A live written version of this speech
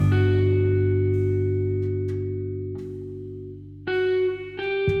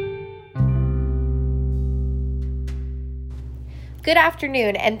Good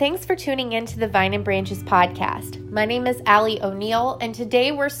afternoon, and thanks for tuning in to the Vine and Branches podcast. My name is Allie O'Neill, and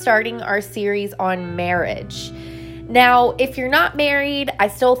today we're starting our series on marriage. Now, if you're not married, I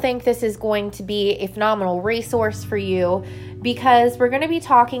still think this is going to be a phenomenal resource for you because we're going to be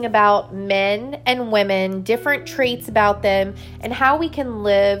talking about men and women, different traits about them, and how we can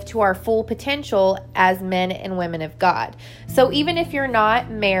live to our full potential as men and women of God. So even if you're not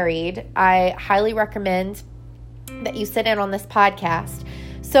married, I highly recommend that you sit in on this podcast.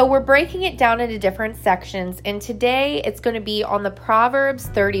 So we're breaking it down into different sections, and today it's going to be on the Proverbs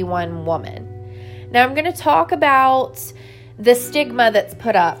 31 woman. Now I'm going to talk about the stigma that's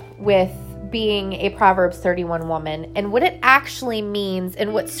put up with being a Proverbs 31 woman and what it actually means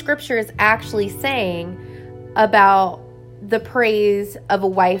and what scripture is actually saying about the praise of a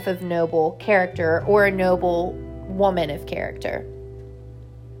wife of noble character or a noble woman of character.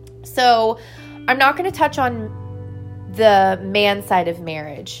 So I'm not going to touch on the man side of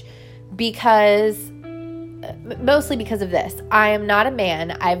marriage mostly because of this. I am not a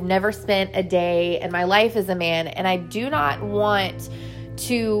man. I've never spent a day in my life as a man, and I do not want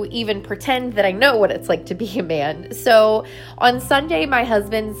to even pretend that I know what it's like to be a man. So on Sunday, my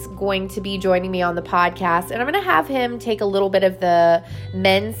husband's going to be joining me on the podcast, and I'm going to have him take a little bit of the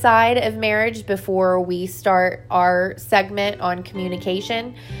men's side of marriage before we start our segment on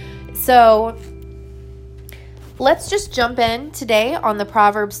communication. So let's just jump in today on the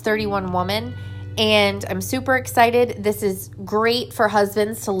Proverbs 31 woman, and I'm super excited. This is great for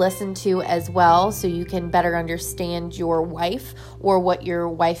husbands to listen to as well, so you can better understand your wife or what your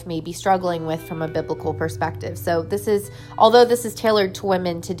wife may be struggling with from a biblical perspective. So although this is tailored to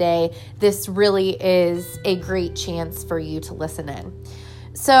women today, this really is a great chance for you to listen in.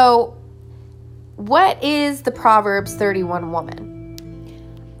 So what is the Proverbs 31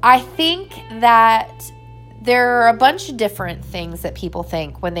 woman? I think that there are a bunch of different things that people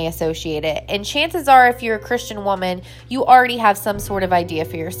think when they associate it. And chances are, if you're a Christian woman, you already have some sort of idea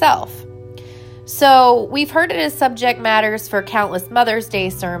for yourself. So we've heard it as subject matters for countless Mother's Day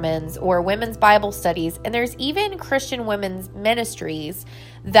sermons or women's Bible studies. And there's even Christian women's ministries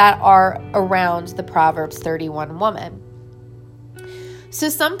that are around the Proverbs 31 woman. So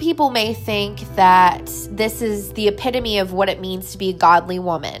some people may think that this is the epitome of what it means to be a godly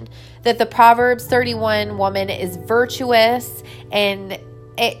woman, that the Proverbs 31 woman is virtuous and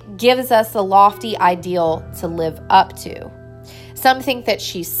it gives us a lofty ideal to live up to. Some think that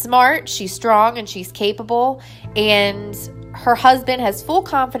she's smart, she's strong, and she's capable, and her husband has full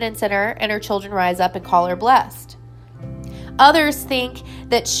confidence in her, and her children rise up and call her blessed. Others think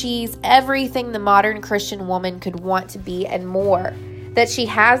that she's everything the modern Christian woman could want to be and more. That she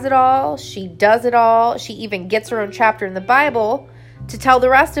has it all, she does it all, she even gets her own chapter in the Bible to tell the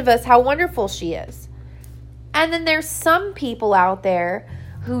rest of us how wonderful she is. And then there's some people out there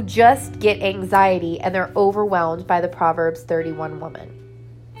who just get anxiety and they're overwhelmed by the Proverbs 31 woman.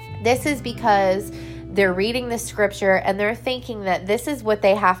 This is because they're reading the scripture and they're thinking that this is what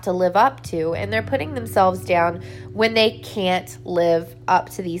they have to live up to, and they're putting themselves down when they can't live up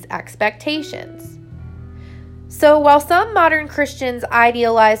to these expectations. So while some modern Christians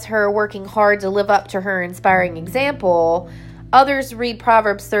idealize her working hard to live up to her inspiring example, others read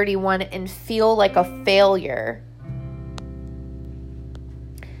Proverbs 31 and feel like a failure.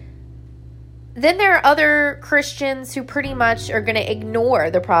 Then there are other Christians who pretty much are going to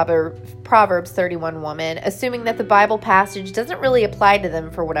ignore the Proverbs 31 woman, assuming that the Bible passage doesn't really apply to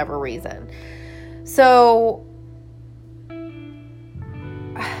them for whatever reason. So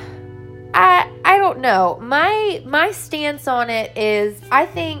I don't know. My stance on it is I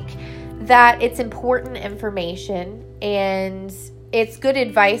think that it's important information and it's good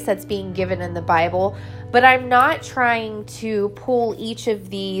advice that's being given in the Bible, but I'm not trying to pull each of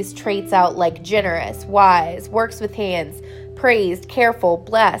these traits out like generous, wise, works with hands, praised, careful,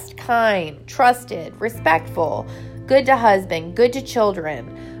 blessed, kind, trusted, respectful, good to husband, good to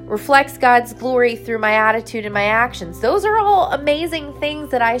children, reflects God's glory through my attitude and my actions. Those are all amazing things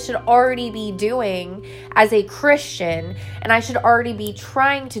that I should already be doing as a Christian, and I should already be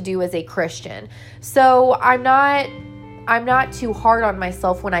trying to do as a Christian. So I'm not too hard on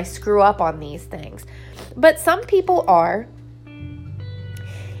myself when I screw up on these things. But some people are.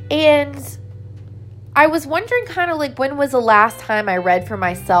 And I was wondering kind of like when was the last time I read for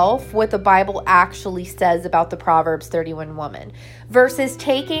myself what the Bible actually says about the Proverbs 31 woman versus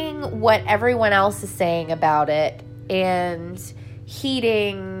taking what everyone else is saying about it and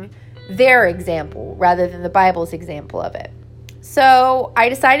heeding their example rather than the Bible's example of it. So I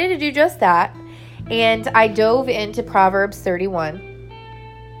decided to do just that, and I dove into Proverbs 31.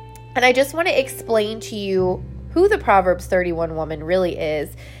 And I just want to explain to you who the Proverbs 31 woman really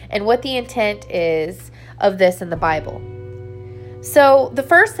is and what the intent is of this in the Bible. So the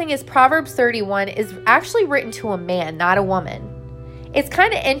first thing is Proverbs 31 is actually written to a man, not a woman. It's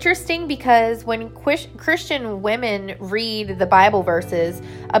kind of interesting because when Christian women read the Bible verses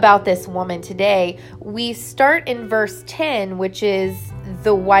about this woman today, we start in verse 10, which is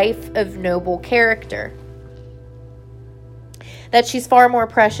the wife of noble character. That she's far more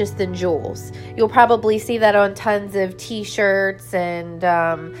precious than jewels. You'll probably see that on tons of t-shirts and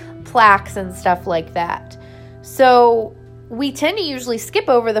plaques and stuff like that. So we tend to usually skip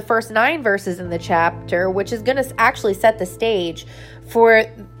over the first 9 verses in the chapter, which is going to actually set the stage for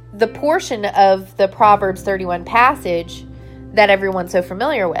the portion of the Proverbs 31 passage that everyone's so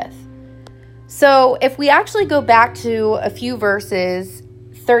familiar with. So if we actually go back to a few verses,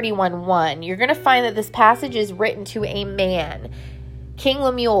 31:1, you're going to find that this passage is written to a man, King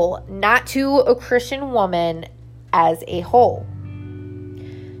Lemuel, not to a Christian woman as a whole.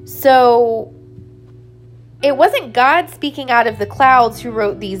 So it wasn't God speaking out of the clouds who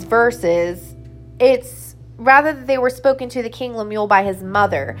wrote these verses. It's rather that they were spoken to the King Lemuel by his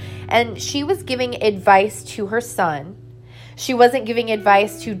mother, and she was giving advice to her son. She wasn't giving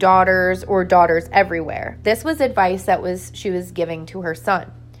advice to daughters or daughters everywhere. This was advice that she was giving to her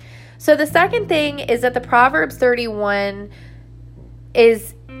son. So the second thing is that the Proverbs 31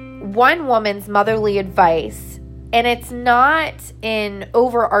 is one woman's motherly advice, and it's not an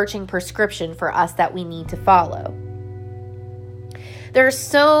overarching prescription for us that we need to follow. There are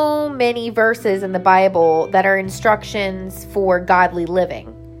so many verses in the Bible that are instructions for godly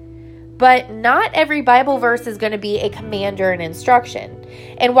living. But not every Bible verse is going to be a command or an instruction.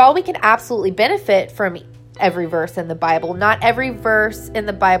 And while we can absolutely benefit from every verse in the Bible, not every verse in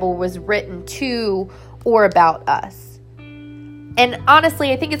the Bible was written to or about us. And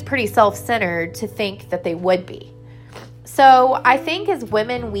honestly, I think it's pretty self-centered to think that they would be. So I think as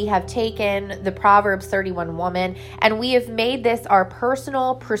women, we have taken the Proverbs 31 woman and we have made this our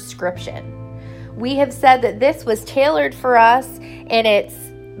personal prescription. We have said that this was tailored for us, and it's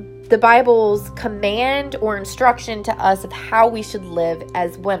the Bible's command or instruction to us of how we should live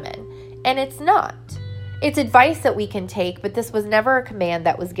as women. And it's not. It's advice that we can take, but this was never a command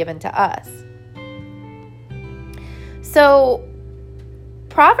that was given to us. So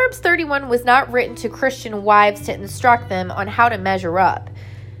Proverbs 31 was not written to Christian wives to instruct them on how to measure up.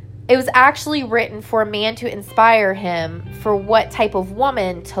 It was actually written for a man to inspire him for what type of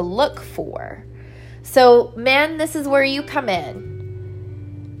woman to look for. So men, this is where you come in.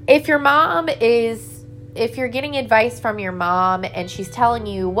 If you're getting advice from your mom and she's telling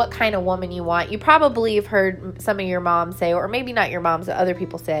you what kind of woman you want, you probably have heard some of your moms say, or maybe not your moms, but other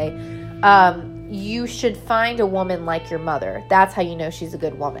people say, you should find a woman like your mother. That's how you know she's a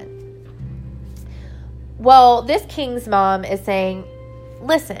good woman. Well, this king's mom is saying,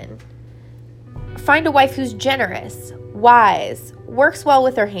 listen, find a wife who's generous, wise, works well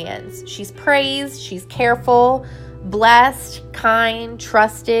with her hands. She's praised, she's careful, blessed, kind,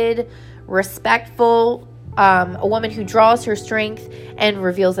 trusted, respectful, a woman who draws her strength and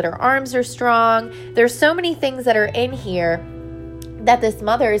reveals that her arms are strong. There's so many things that are in here that this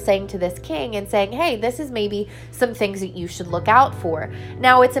mother is saying to this king and saying, hey, this is maybe some things that you should look out for.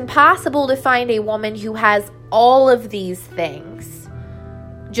 Now, it's impossible to find a woman who has all of these things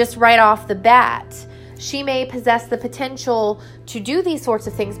just right off the bat. She may possess the potential to do these sorts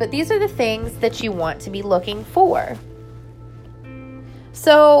of things, but these are the things that you want to be looking for.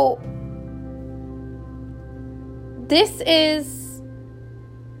 So this is,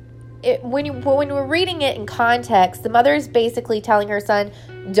 when we're reading it in context, the mother is basically telling her son,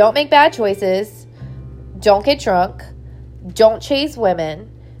 don't make bad choices, don't get drunk, don't chase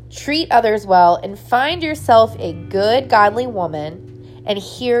women, treat others well, and find yourself a good, godly woman, and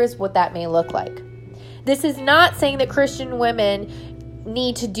here's what that may look like. This is not saying that Christian women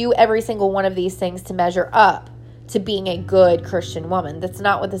need to do every single one of these things to measure up to being a good Christian woman. That's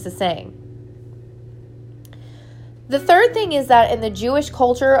not what this is saying. The third thing is that in the Jewish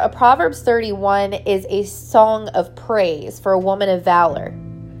culture, a Proverbs 31 is a song of praise for a woman of valor.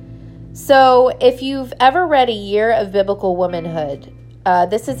 So if you've ever read A Year of Biblical Womanhood,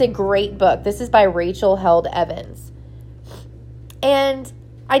 this is a great book. This is by Rachel Held Evans. And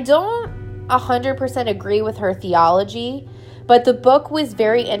I don't 100% agree with her theology, but the book was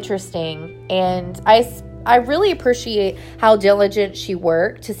very interesting, and I really appreciate how diligent she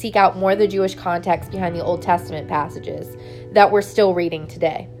worked to seek out more of the Jewish context behind the Old Testament passages that we're still reading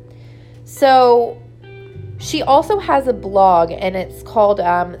today. So she also has a blog, and it's called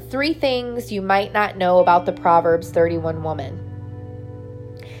 3 Things You Might Not Know About the Proverbs 31 Woman.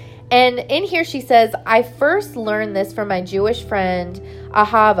 And in here she says, I first learned this from my Jewish friend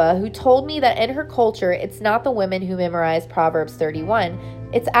Ahava, who told me that in her culture, it's not the women who memorize Proverbs 31.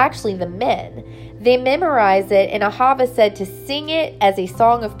 It's actually the men. They memorize it, and Ahava said to sing it as a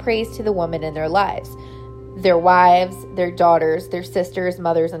song of praise to the women in their lives. Their wives, their daughters, their sisters,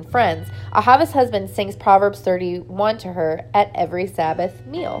 mothers, and friends. Ahava's husband sings Proverbs 31 to her at every Sabbath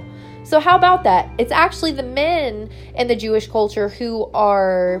meal. So how about that? It's actually the men in the Jewish culture who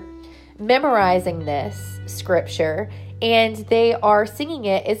are memorizing this scripture, and they are singing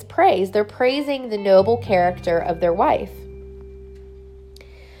it as praise. They're praising the noble character of their wife.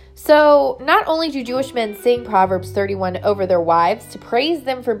 So not only do Jewish men sing Proverbs 31 over their wives to praise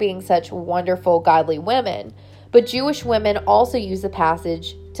them for being such wonderful, godly women, but Jewish women also use the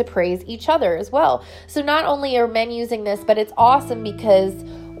passage to praise each other as well. So not only are men using this, but it's awesome because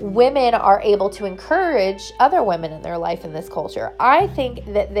women are able to encourage other women in their life in this culture. I think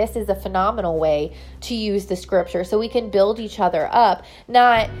that this is a phenomenal way to use the scripture so we can build each other up,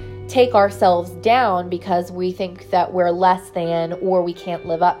 not take ourselves down because we think that we're less than or we can't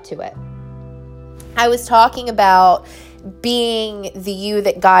live up to it. I was talking about being the you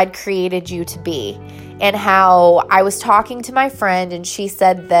that God created you to be, and how I was talking to my friend and she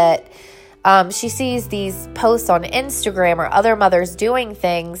said that she sees these posts on Instagram or other mothers doing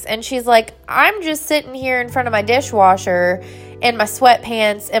things, and she's like, I'm just sitting here in front of my dishwasher in my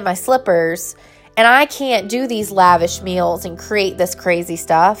sweatpants and my slippers, and I can't do these lavish meals and create this crazy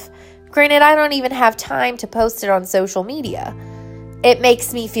stuff. Granted, I don't even have time to post it on social media. It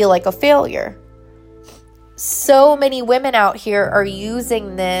makes me feel like a failure. So many women out here are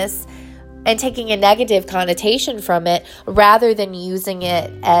using this and taking a negative connotation from it rather than using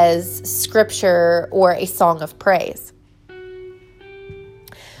it as scripture or a song of praise.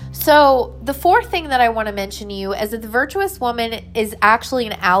 So the fourth thing that I want to mention to you is that the virtuous woman is actually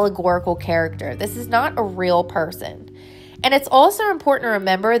an allegorical character. This is not a real person. And it's also important to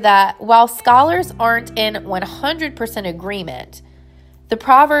remember that while scholars aren't in 100% agreement, the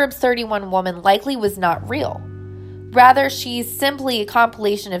Proverbs 31 woman likely was not real. Rather, she's simply a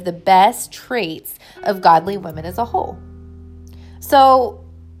compilation of the best traits of godly women as a whole. So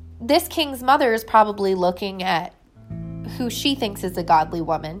this king's mother is probably looking at who she thinks is a godly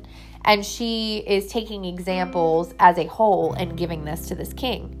woman, and she is taking examples as a whole and giving this to this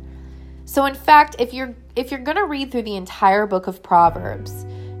king. So in fact, if you're going to read through the entire book of Proverbs,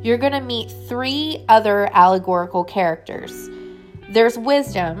 you're going to meet three other allegorical characters. There's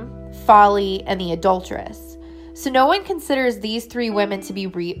wisdom, folly, and the adulteress. So no one considers these three women to be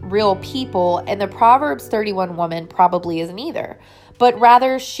real people, and the Proverbs 31 woman probably isn't either, but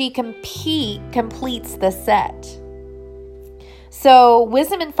rather she completes the set. So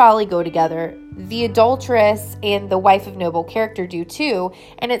wisdom and folly go together. The adulteress and the wife of noble character do too,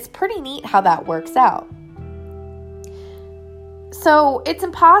 and it's pretty neat how that works out. So it's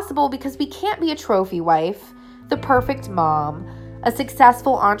impossible because we can't be a trophy wife, the perfect mom, a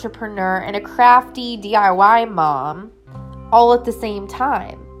successful entrepreneur, and a crafty DIY mom all at the same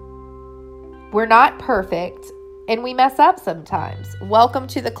time. We're not perfect, and we mess up sometimes. Welcome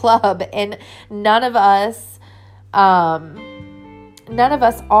to the club, and none of us are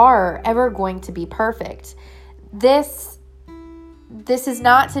ever going to be perfect. This is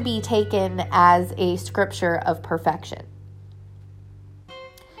not to be taken as a scripture of perfection.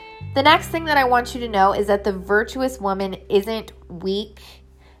 The next thing that I want you to know is that the virtuous woman isn't weak,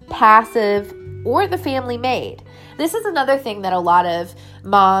 passive, or the family maid. This is another thing that a lot of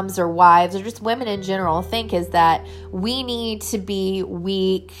moms or wives or just women in general think, is that we need to be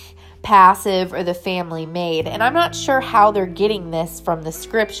weak, passive, or the family maid. And I'm not sure how they're getting this from the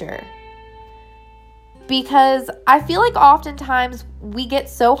scripture, because I feel like oftentimes we get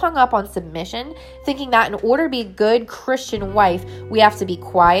so hung up on submission, thinking that in order to be a good Christian wife, we have to be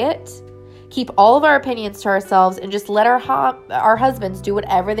quiet, keep all of our opinions to ourselves, and just let our husbands do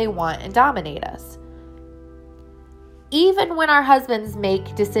whatever they want and dominate us. Even when our husbands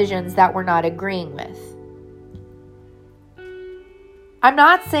make decisions that we're not agreeing with. I'm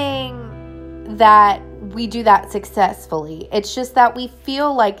not saying that we do that successfully. It's just that we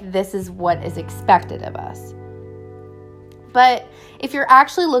feel like this is what is expected of us. But if you're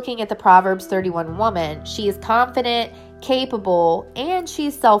actually looking at the Proverbs 31 woman, she is confident, capable, and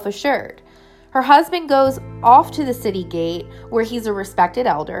she's self-assured. Her husband goes off to the city gate where he's a respected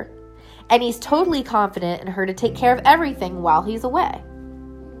elder, and he's totally confident in her to take care of everything while he's away.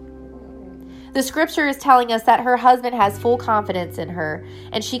 The scripture is telling us that her husband has full confidence in her,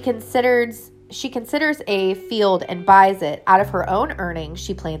 and she considers a field and buys it. Out of her own earnings,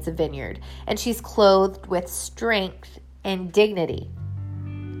 she plants a vineyard, and she's clothed with strength and dignity.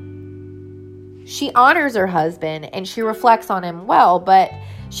 She honors her husband and she reflects on him well, but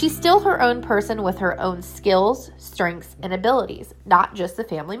she's still her own person with her own skills, strengths, and abilities, not just the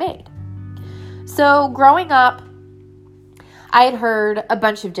family maid. So growing up, I had heard a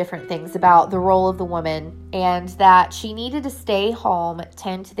bunch of different things about the role of the woman and that she needed to stay home,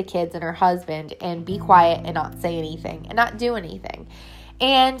 tend to the kids and her husband, and be quiet and not say anything and not do anything.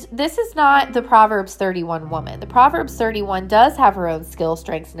 And this is not the Proverbs 31 woman. The Proverbs 31 does have her own skills,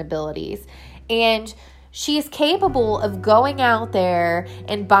 strengths, and abilities. And she is capable of going out there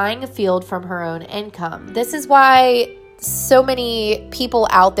and buying a field from her own income. This is why so many people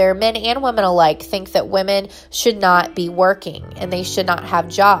out there, men and women alike, think that women should not be working and they should not have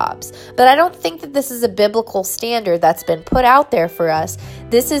jobs. But I don't think that this is a biblical standard that's been put out there for us.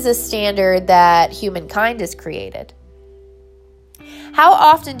 This is a standard that humankind has created. How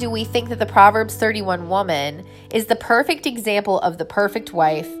often do we think that the Proverbs 31 woman is the perfect example of the perfect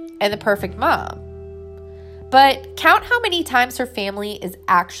wife and the perfect mom? But count how many times her family is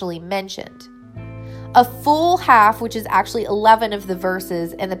actually mentioned. A full half, which is actually 11 of the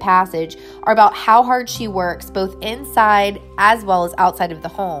verses in the passage, are about how hard she works, both inside as well as outside of the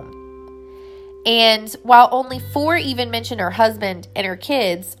home. And while only 4 even mention her husband and her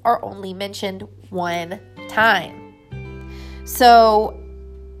kids, are only mentioned 1 time. So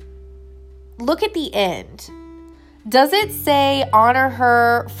look at the end. Does it say honor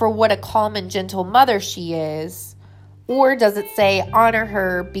her for what a calm and gentle mother she is? Or does it say honor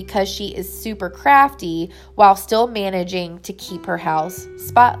her because she is super crafty while still managing to keep her house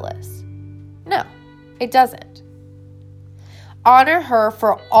spotless? No, it doesn't. Honor her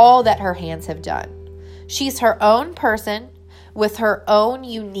for all that her hands have done. She's her own person with her own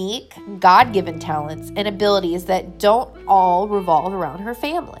unique God-given talents and abilities that don't all revolve around her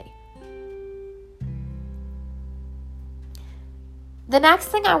family. The next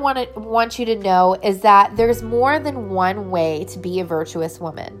thing I want you to know is that there's more than one way to be a virtuous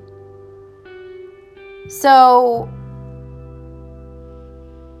woman. So,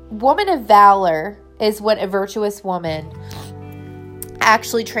 woman of valor is what a virtuous woman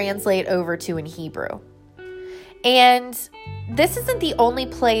actually translate over to in Hebrew. And this isn't the only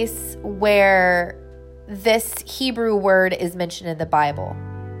place where this Hebrew word is mentioned in the Bible.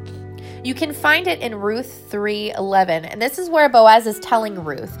 You can find it in Ruth 3:11, and this is where Boaz is telling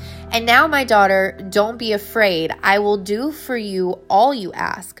Ruth, "And now, my daughter, don't be afraid. I will do for you all you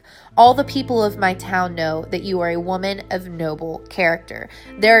ask. All the people of my town know that you are a woman of noble character."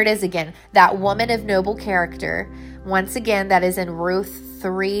 There it is again, that woman of noble character. Once again, that is in Ruth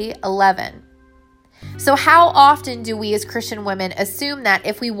 3:11. So how often do we as Christian women assume that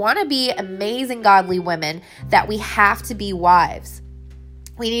if we want to be amazing godly women, that we have to be wives?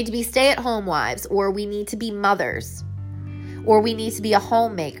 We need to be stay-at-home wives, or we need to be mothers, or we need to be a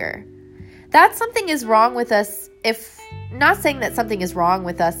homemaker. That something is wrong with us not saying that something is wrong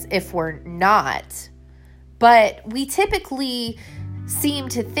with us if we're not, but we typically seem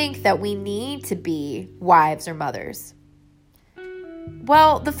to think that we need to be wives or mothers.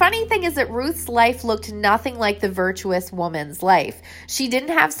 Well, the funny thing is that Ruth's life looked nothing like the virtuous woman's life. She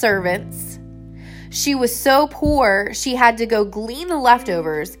didn't have servants. She was so poor, she had to go glean the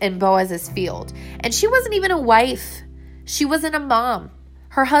leftovers in Boaz's field. And she wasn't even a wife. She wasn't a mom.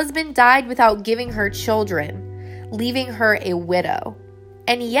 Her husband died without giving her children, leaving her a widow.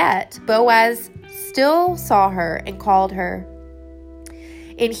 And yet, Boaz still saw her and called her,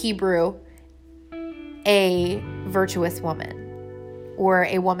 in Hebrew, a virtuous woman, or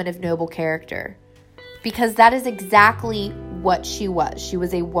a woman of noble character, because that is exactly what she was. She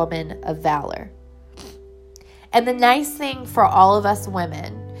was a woman of valor. And the nice thing for all of us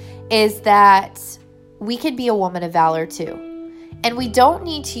women is that we could be a woman of valor too. And we don't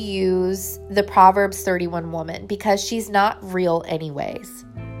need to use the Proverbs 31 woman because she's not real anyways.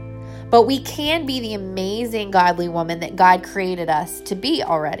 But we can be the amazing godly woman that God created us to be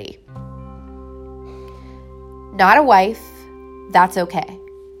already. Not a wife, that's okay.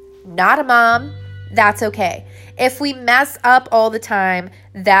 Not a mom, that's okay. If we mess up all the time,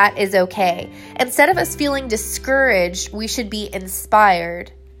 that is okay. Instead of us feeling discouraged, we should be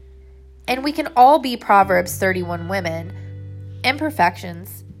inspired. And we can all be Proverbs 31 women,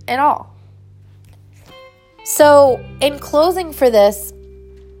 imperfections and all. So, in closing for this,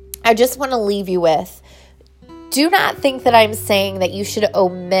 I just want to leave you with, do not think that I'm saying that you should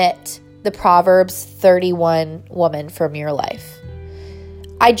omit the Proverbs 31 woman from your life.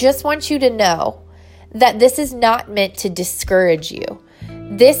 I just want you to know that this is not meant to discourage you.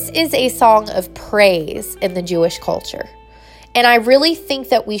 This is a song of praise in the Jewish culture. And I really think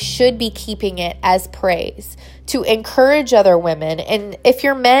that we should be keeping it as praise to encourage other women. And if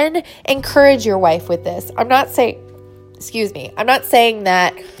you're men, encourage your wife with this. I'm not saying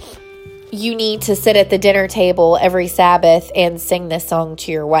that you need to sit at the dinner table every Sabbath and sing this song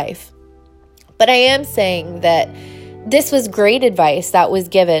to your wife. But I am saying that this was great advice that was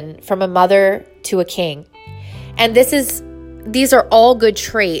given from a mother to a king. And these are all good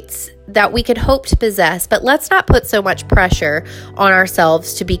traits that we could hope to possess, but let's not put so much pressure on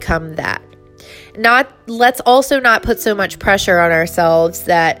ourselves to become that. Let's also not put so much pressure on ourselves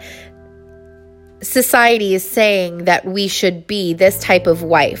that society is saying that we should be this type of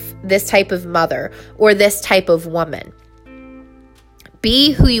wife, this type of mother, or this type of woman.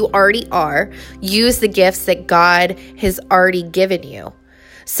 Be who you already are. Use the gifts that God has already given you.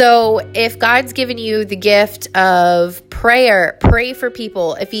 So if God's given you the gift of prayer, pray for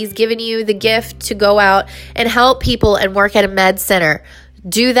people. If he's given you the gift to go out and help people and work at a med center,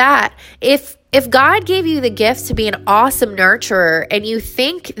 do that. If God gave you the gift to be an awesome nurturer and you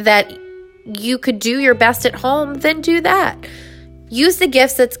think that you could do your best at home, then do that. Use the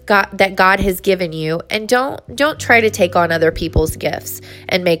gifts that God has given you, and don't try to take on other people's gifts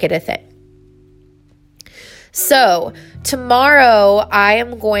and make it a thing. So tomorrow I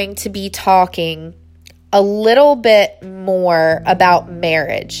am going to be talking a little bit more about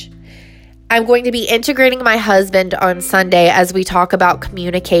marriage. I'm going to be integrating my husband on Sunday as we talk about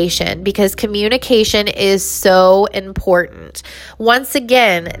communication, because communication is so important. Once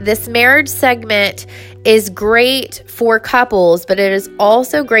again, this marriage segment is great for couples, but it is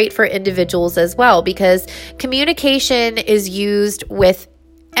also great for individuals as well, because communication is used with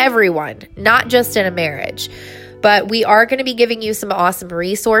everyone, not just in a marriage. But we are going to be giving you some awesome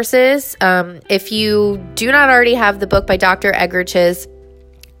resources. If you do not already have the book by Dr. Egerich,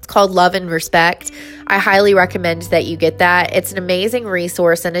 it's called Love and Respect. I highly recommend that you get that. It's an amazing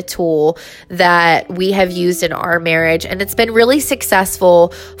resource and a tool that we have used in our marriage, and it's been really successful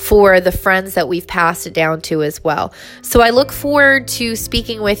for the friends that we've passed it down to as well. So I look forward to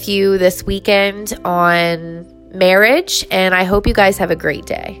speaking with you this weekend on marriage, and I hope you guys have a great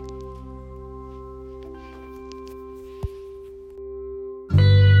day.